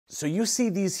So you see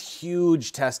these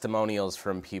huge testimonials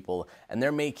from people and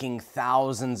they're making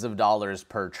thousands of dollars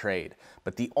per trade.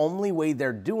 But the only way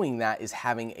they're doing that is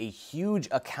having a huge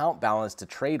account balance to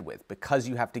trade with, because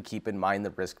you have to keep in mind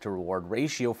the risk to reward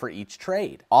ratio for each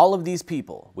trade. All of these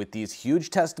people with these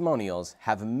huge testimonials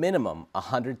have minimum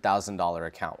 $100,000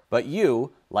 account. But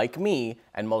you, like me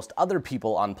and most other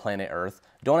people on planet Earth,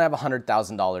 don't have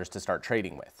 $100,000 to start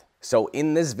trading with. So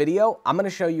in this video, I'm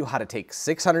gonna show you how to take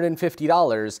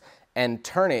 $650 and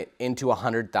turn it into a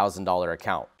 $100,000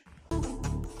 account.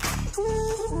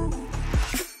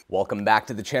 Welcome back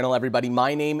to the channel, everybody.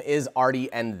 My name is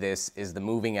Artie and this is The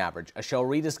Moving Average, a show where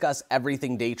we discuss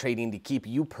everything day trading to keep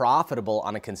you profitable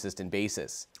on a consistent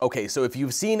basis. Okay, so if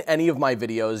you've seen any of my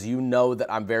videos, you know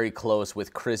that I'm very close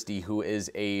with Christy, who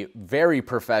is a very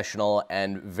professional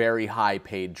and very high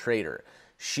paid trader.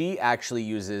 She actually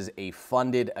uses a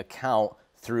funded account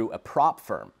through a prop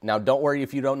firm. Now, don't worry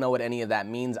if you don't know what any of that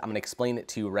means. I'm gonna explain it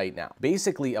to you right now.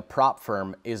 Basically, a prop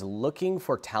firm is looking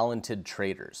for talented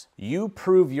traders. You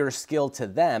prove your skill to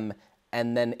them,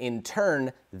 and then in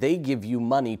turn, they give you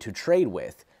money to trade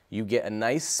with. You get a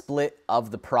nice split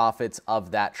of the profits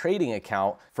of that trading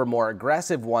account. For more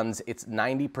aggressive ones, it's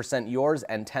 90% yours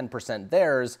and 10%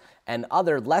 theirs, and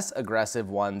other less aggressive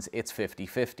ones, it's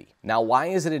 50-50. Now, why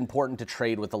is it important to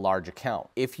trade with a large account?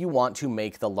 If you want to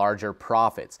make the larger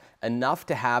profits, enough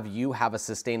to have you have a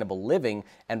sustainable living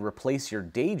and replace your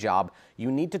day job,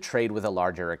 you need to trade with a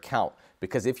larger account.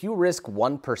 Because if you risk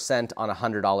 1% on a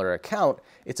 $100 account,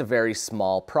 it's a very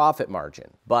small profit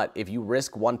margin. But if you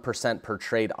risk 1% per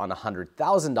trade on a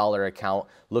 $100,000 account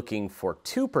looking for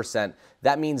 2%,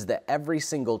 that means that every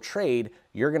single trade,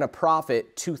 you're gonna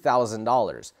profit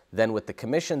 $2,000. Then with the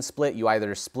commission split, you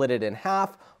either split it in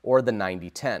half or the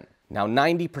 90-10. Now,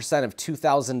 90% of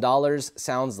 $2,000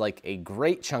 sounds like a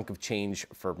great chunk of change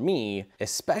for me,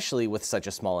 especially with such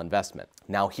a small investment.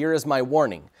 Now, here is my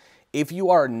warning. If you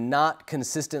are not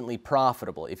consistently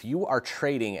profitable, if you are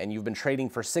trading and you've been trading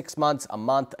for 6 months, a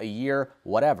month, a year,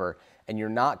 whatever, and you're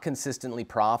not consistently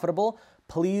profitable,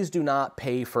 please do not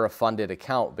pay for a funded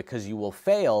account, because you will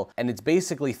fail and it's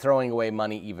basically throwing away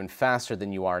money even faster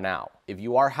than you are now. If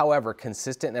you are, however,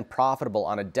 consistent and profitable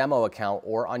on a demo account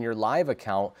or on your live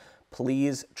account,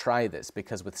 please try this,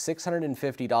 because with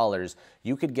 $650,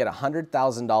 you could get a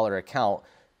 $100,000 account,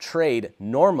 trade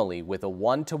normally with a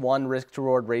 1-to-1 risk to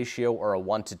reward ratio or a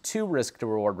 1-to-2 risk to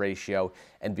reward ratio,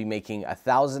 and be making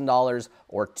 $1,000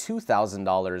 or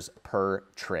 $2,000 per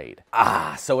trade.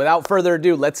 So without further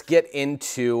ado, let's get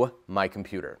into my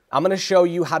computer. I'm gonna show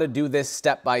you how to do this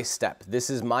step by step. This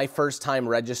is my first time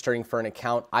registering for an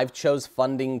account. I've chose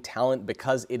Funding Talent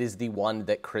because it is the one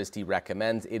that Christy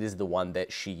recommends. It is the one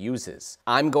that she uses.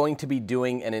 I'm going to be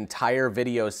doing an entire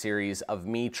video series of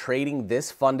me trading this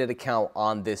funded account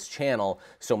on this channel,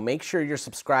 so make sure you're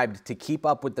subscribed to keep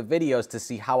up with the videos to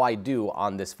see how I do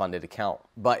on this funded account.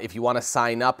 But if you want to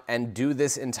sign up and do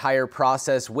this entire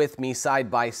process with me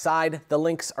side by side, the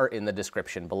links are in the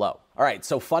description below. All right,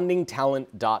 so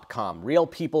fundingtalent.com. Real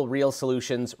people, real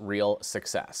solutions, real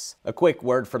success. A quick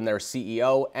word from their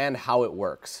CEO and how it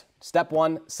works. Step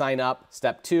 1, sign up.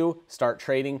 Step 2, start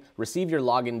trading. Receive your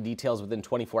login details within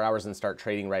 24 hours and start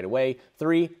trading right away.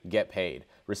 3, get paid.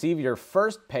 Receive your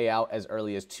first payout as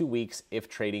early as 2 weeks if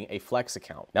trading a Flex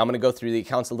account. Now I'm gonna go through the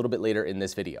accounts a little bit later in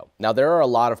this video. Now there are a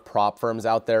lot of prop firms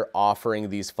out there offering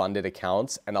these funded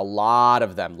accounts, and a lot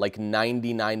of them, like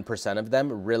 99% of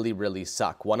them, really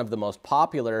suck. One of the most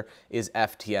popular is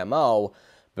FTMO.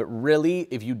 But really,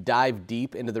 if you dive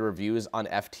deep into the reviews on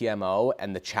FTMO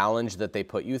and the challenge that they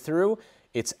put you through,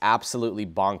 it's absolutely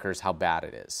bonkers how bad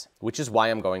it is, which is why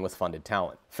I'm going with Funded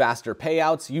Talent. Faster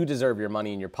payouts, you deserve your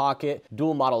money in your pocket,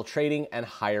 dual model trading, and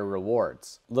higher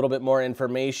rewards. A little bit more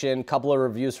information, couple of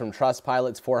reviews from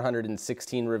Trustpilot's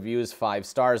 416 reviews, 5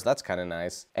 stars, that's kind of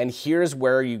nice. And here's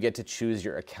where you get to choose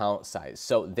your account size.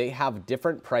 So they have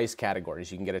different price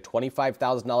categories. You can get a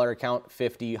 $25,000 account,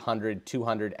 $50,000, $100,000,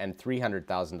 $200,000, and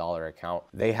 $300,000 account.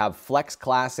 They have Flex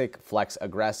Classic, Flex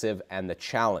Aggressive, and the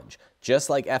Challenge.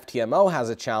 Just like FTMO has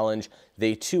a challenge,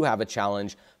 they too have a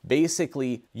challenge.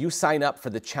 Basically, you sign up for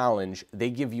the challenge,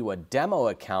 they give you a demo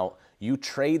account, you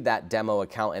trade that demo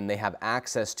account, and they have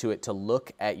access to it to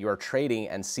look at your trading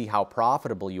and see how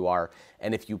profitable you are.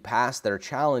 And if you pass their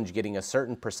challenge, getting a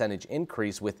certain percentage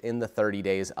increase within the 30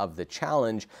 days of the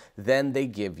challenge, then they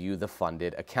give you the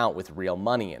funded account with real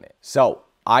money in it. So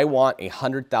I want a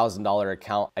 $100,000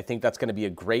 account. I think that's gonna be a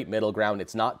great middle ground.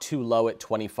 It's not too low at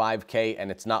 25K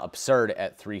and it's not absurd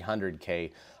at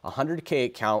 300K. A 100K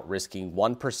account risking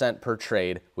 1% per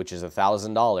trade, which is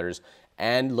 $1,000,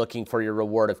 and looking for your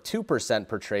reward of 2%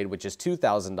 per trade, which is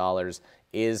 $2,000,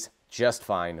 is just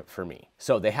fine for me.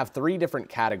 So they have 3 different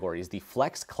categories: the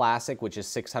Flex Classic, which is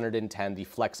 $610, the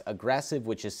Flex Aggressive,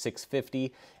 which is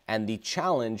 $650, and the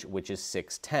Challenge, which is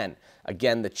 $610.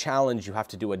 Again, the Challenge, you have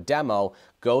to do a demo,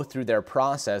 go through their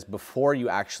process before you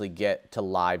actually get to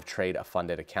live trade a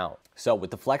funded account. So with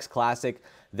the Flex Classic,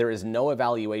 there is no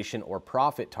evaluation or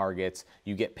profit targets.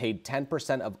 You get paid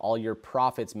 10% of all your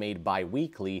profits made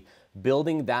bi-weekly,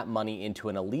 building that money into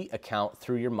an elite account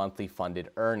through your monthly funded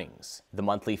earnings. The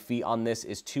monthly fee on this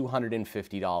is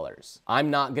 $250. I'm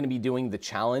not gonna be doing the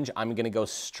challenge. I'm gonna go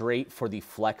straight for the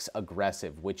Flex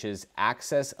Aggressive, which is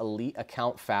access elite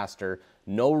account faster,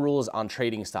 no rules on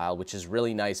trading style, which is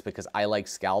really nice because I like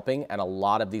scalping and a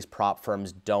lot of these prop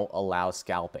firms don't allow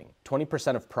scalping.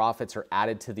 20% of profits are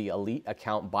added to the elite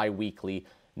account bi-weekly,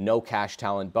 no cash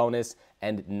talent bonus,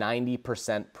 and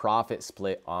 90% profit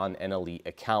split on an elite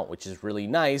account, which is really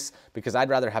nice because I'd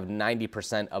rather have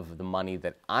 90% of the money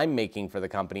that I'm making for the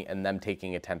company and them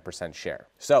taking a 10% share.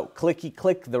 So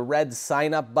click the red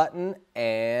sign up button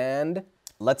and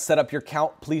let's set up your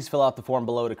account. Please fill out the form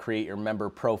below to create your member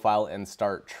profile and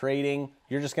start trading.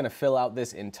 You're just gonna fill out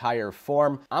this entire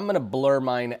form. I'm gonna blur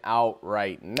mine out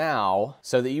right now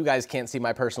so that you guys can't see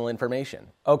my personal information.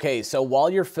 Okay, so while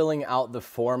you're filling out the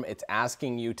form, it's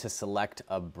asking you to select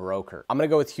a broker. I'm gonna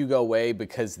go with Hugo Way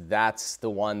because that's the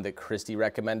one that Christy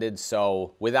recommended.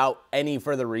 So without any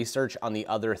further research on the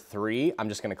other 3, I'm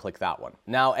just gonna click that one.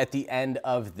 Now at the end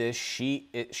of this sheet,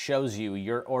 it shows you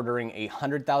you're ordering a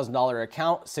 $100,000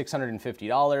 account,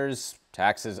 $650,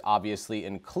 taxes obviously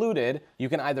included. You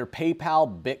can either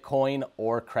PayPal, Bitcoin,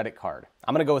 or credit card.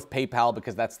 I'm gonna go with PayPal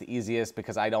because that's the easiest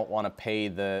because I don't wanna pay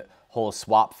the whole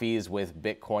swap fees with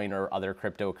Bitcoin or other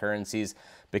cryptocurrencies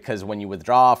because when you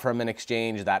withdraw from an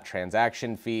exchange, that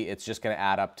transaction fee, it's just gonna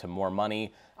add up to more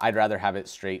money. I'd rather have it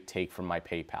straight take from my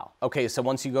PayPal. Okay, so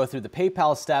once you go through the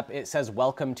PayPal step, it says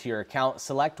welcome to your account.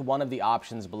 Select one of the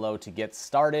options below to get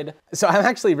started. So I'm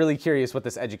actually really curious what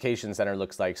this education center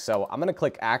looks like. So I'm gonna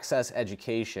click Access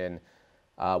Education.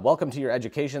 Welcome to your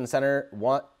education center.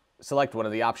 Select one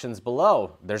of the options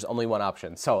below. There's only one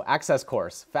option. So access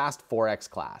course, fast Forex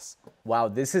class. Wow,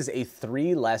 this is a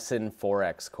 3-lesson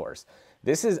Forex course.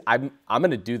 I'm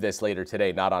gonna do this later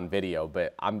today, not on video,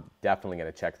 but I'm definitely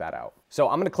gonna check that out. So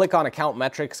I'm gonna click on account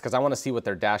metrics because I wanna see what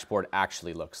their dashboard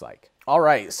actually looks like. All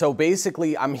right, so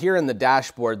basically I'm here in the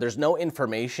dashboard. There's no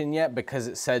information yet because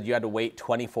it said you had to wait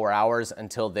 24 hours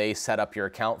until they set up your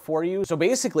account for you. So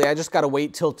basically I just gotta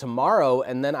wait till tomorrow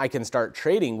and then I can start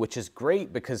trading, which is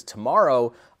great because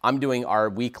tomorrow I'm doing our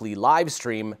weekly live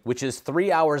stream, which is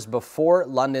 3 hours before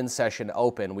London session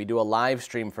open. We do a live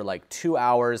stream for like 2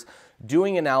 hours,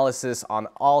 doing analysis on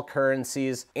all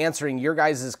currencies, answering your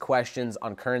guys' questions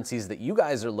on currencies that you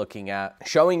guys are looking at,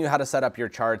 showing you how to set up your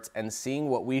charts, and seeing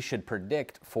what we should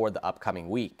predict for the upcoming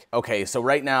week. Okay, so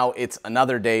right now it's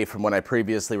another day from when I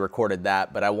previously recorded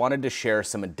that, but I wanted to share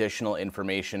some additional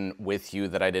information with you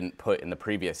that I didn't put in the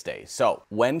previous day. So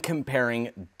when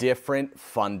comparing different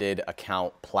funded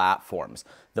account platforms,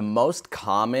 the most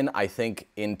common, I think,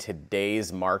 in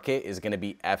today's market is gonna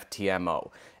be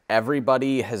FTMO.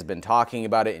 Everybody has been talking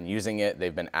about it and using it.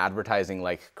 They've been advertising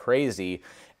like crazy.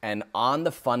 And on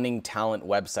the Funding Talent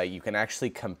website, you can actually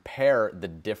compare the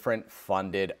different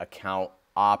funded account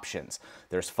options.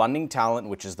 There's Funding Talent,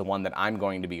 which is the one that I'm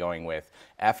going to be going with,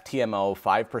 FTMO,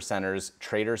 5%ers,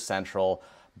 Trader Central,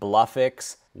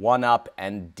 BluffX, 1UP,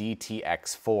 and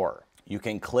DTX4. You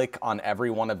can click on every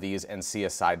one of these and see a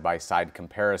side-by-side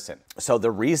comparison. So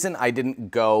the reason I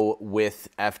didn't go with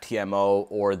FTMO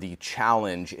or the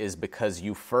challenge is because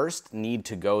you first need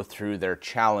to go through their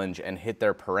challenge and hit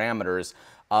their parameters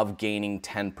of gaining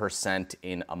 10%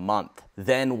 in a month.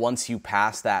 Then once you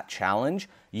pass that challenge,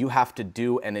 you have to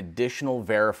do an additional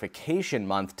verification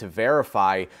month to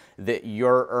verify that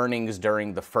your earnings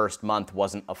during the first month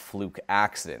wasn't a fluke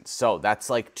accident. So that's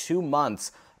like 2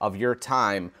 months of your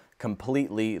time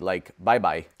completely like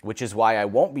bye-bye, which is why I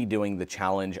won't be doing the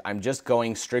challenge. I'm just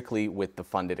going strictly with the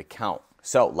funded account.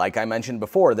 So like I mentioned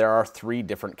before, there are 3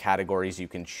 different categories you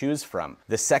can choose from.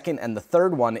 The second and the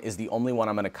third one is the only one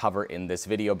I'm gonna cover in this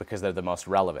video because they're the most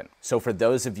relevant. So for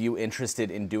those of you interested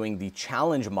in doing the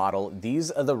challenge model, these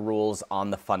are the rules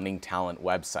on the Funding Talent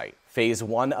website. Phase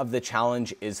 1 of the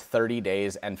challenge is 30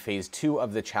 days and phase 2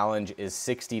 of the challenge is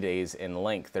 60 days in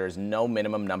length. There's no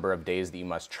minimum number of days that you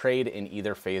must trade in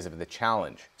either phase of the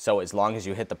challenge. So as long as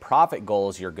you hit the profit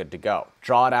goals, you're good to go.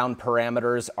 Drawdown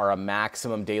parameters are a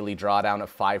maximum daily drawdown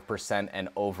of 5% and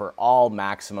overall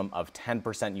maximum of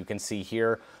 10%. You can see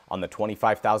here on the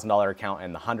 $25,000 account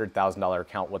and the $100,000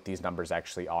 account what these numbers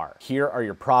actually are. Here are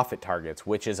your profit targets,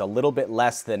 which is a little bit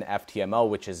less than FTMO,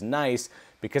 which is nice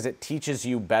because it teaches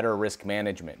you better risk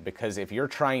management. Because if you're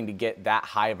trying to get that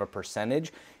high of a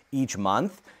percentage each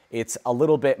month, it's a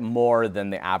little bit more than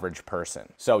the average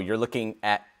person. So you're looking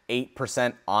at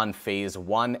 8% on phase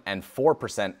 1 and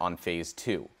 4% on phase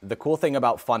 2. The cool thing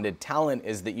about funded talent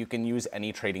is that you can use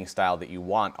any trading style that you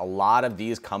want. A lot of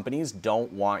these companies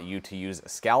don't want you to use a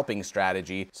scalping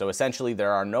strategy, so essentially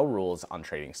there are no rules on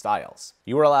trading styles.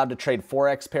 You are allowed to trade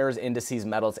Forex pairs, indices,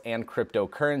 metals, and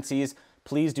cryptocurrencies.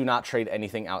 Please do not trade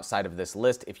anything outside of this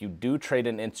list. If you do trade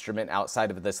an instrument outside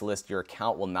of this list, your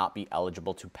account will not be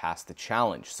eligible to pass the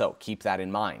challenge, so keep that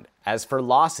in mind. As for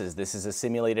losses, this is a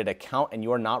simulated account and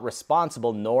you are not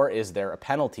responsible, nor is there a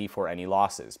penalty for any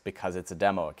losses because it's a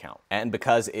demo account. And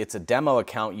because it's a demo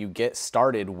account, you get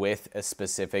started with a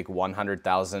specific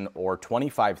 $100,000 or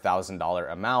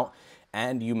 $25,000 amount,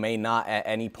 and you may not at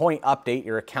any point update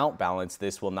your account balance.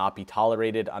 This will not be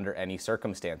tolerated under any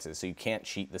circumstances, so you can't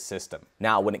cheat the system.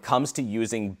 Now, when it comes to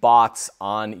using bots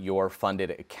on your funded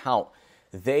account,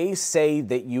 they say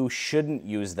that you shouldn't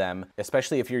use them,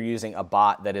 especially if you're using a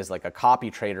bot that is like a copy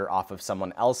trader off of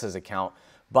someone else's account,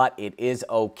 but it is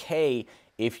okay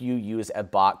if you use a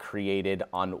bot created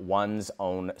on one's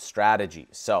own strategy.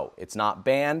 So it's not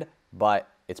banned, but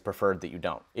it's preferred that you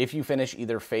don't. If you finish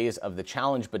either phase of the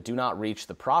challenge but do not reach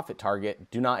the profit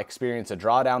target, do not experience a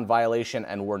drawdown violation,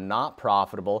 and were not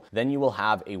profitable, then you will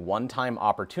have a one-time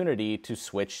opportunity to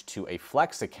switch to a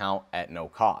Flex account at no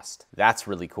cost. That's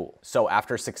really cool. So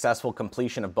after successful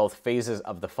completion of both phases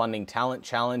of the Funding Talent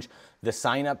Challenge, the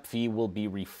sign-up fee will be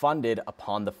refunded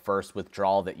upon the first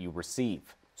withdrawal that you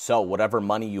receive. So whatever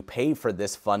money you pay for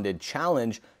this funded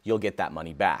challenge, you'll get that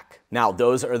money back. Now,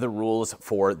 those are the rules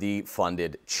for the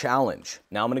funded challenge.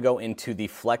 Now I'm gonna go into the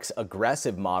Flex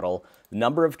Aggressive model.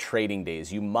 Number of trading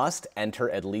days. You must enter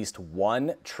at least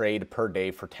one trade per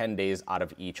day for 10 days out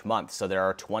of each month. So there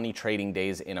are 20 trading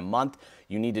days in a month.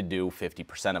 You need to do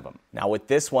 50% of them. Now with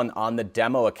this one on the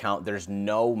demo account, there's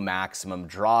no maximum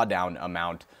drawdown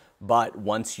amount. But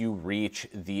once you reach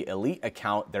the elite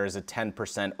account, there is a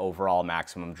 10% overall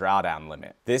maximum drawdown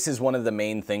limit. This is one of the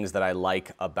main things that I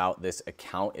like about this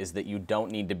account, is that you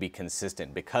don't need to be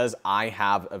consistent. Because I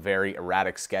have a very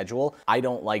erratic schedule, I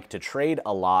don't like to trade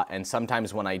a lot, and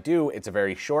sometimes when I do, it's a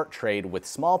very short trade with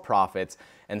small profits,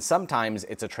 and sometimes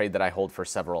it's a trade that I hold for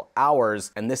several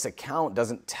hours, and this account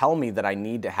doesn't tell me that I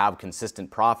need to have consistent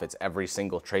profits every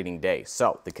single trading day.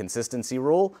 So the consistency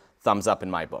rule, thumbs up in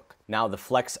my book. Now, the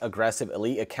Flex Aggressive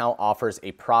Elite account offers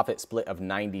a profit split of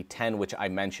 90-10, which I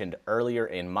mentioned earlier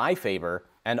in my favor,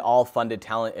 and all Funded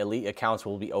Talent Elite accounts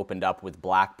will be opened up with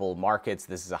Black Bull Markets.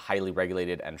 This is a highly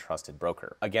regulated and trusted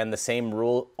broker. Again, the same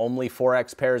rule, only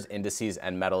Forex pairs, indices,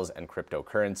 and metals and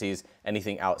cryptocurrencies.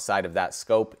 Anything outside of that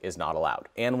scope is not allowed.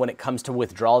 And when it comes to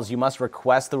withdrawals, you must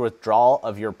request the withdrawal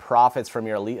of your profits from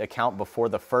your Elite account before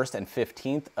the 1st and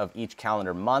 15th of each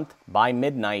calendar month by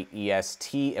midnight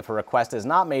EST. If a request is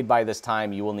not made by this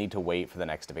time, you will need to wait for the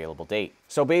next available date.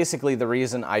 So basically, the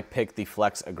reason I picked the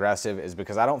Flex Aggressive is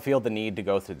because I don't feel the need to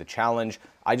go through the challenge.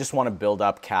 I just want to build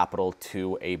up capital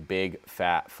to a big,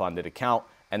 fat, funded account,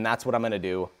 and that's what I'm going to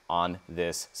do on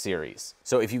this series.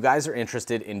 So if you guys are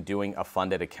interested in doing a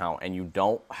funded account and you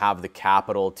don't have the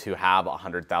capital to have a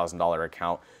 $100,000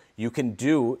 account, you can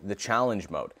do the challenge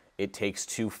mode. It takes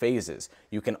 2 phases.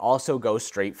 You can also go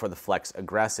straight for the Flex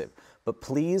Aggressive. But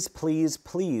please, please,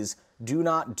 please do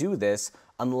not do this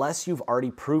unless you've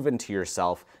already proven to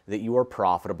yourself that you are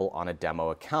profitable on a demo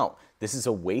account. This is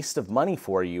a waste of money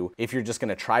for you if you're just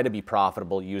gonna try to be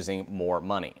profitable using more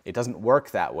money. It doesn't work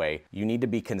that way. You need to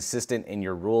be consistent in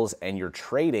your rules and your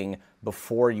trading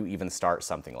before you even start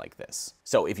something like this.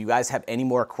 So if you guys have any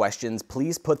more questions,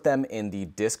 please put them in the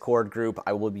Discord group.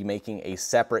 I will be making a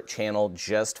separate channel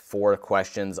just for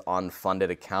questions on funded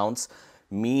accounts.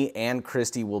 Me and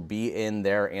Christy will be in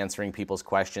there answering people's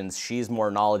questions. She's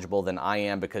more knowledgeable than I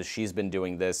am because she's been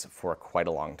doing this for quite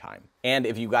a long time. And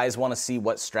if you guys want to see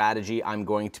what strategy I'm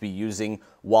going to be using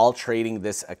while trading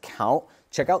this account,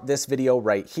 check out this video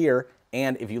right here.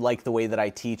 And if you like the way that I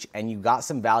teach and you got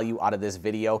some value out of this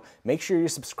video, make sure you're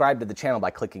subscribed to the channel by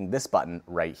clicking this button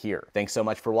right here. Thanks so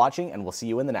much for watching, and we'll see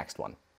you in the next one.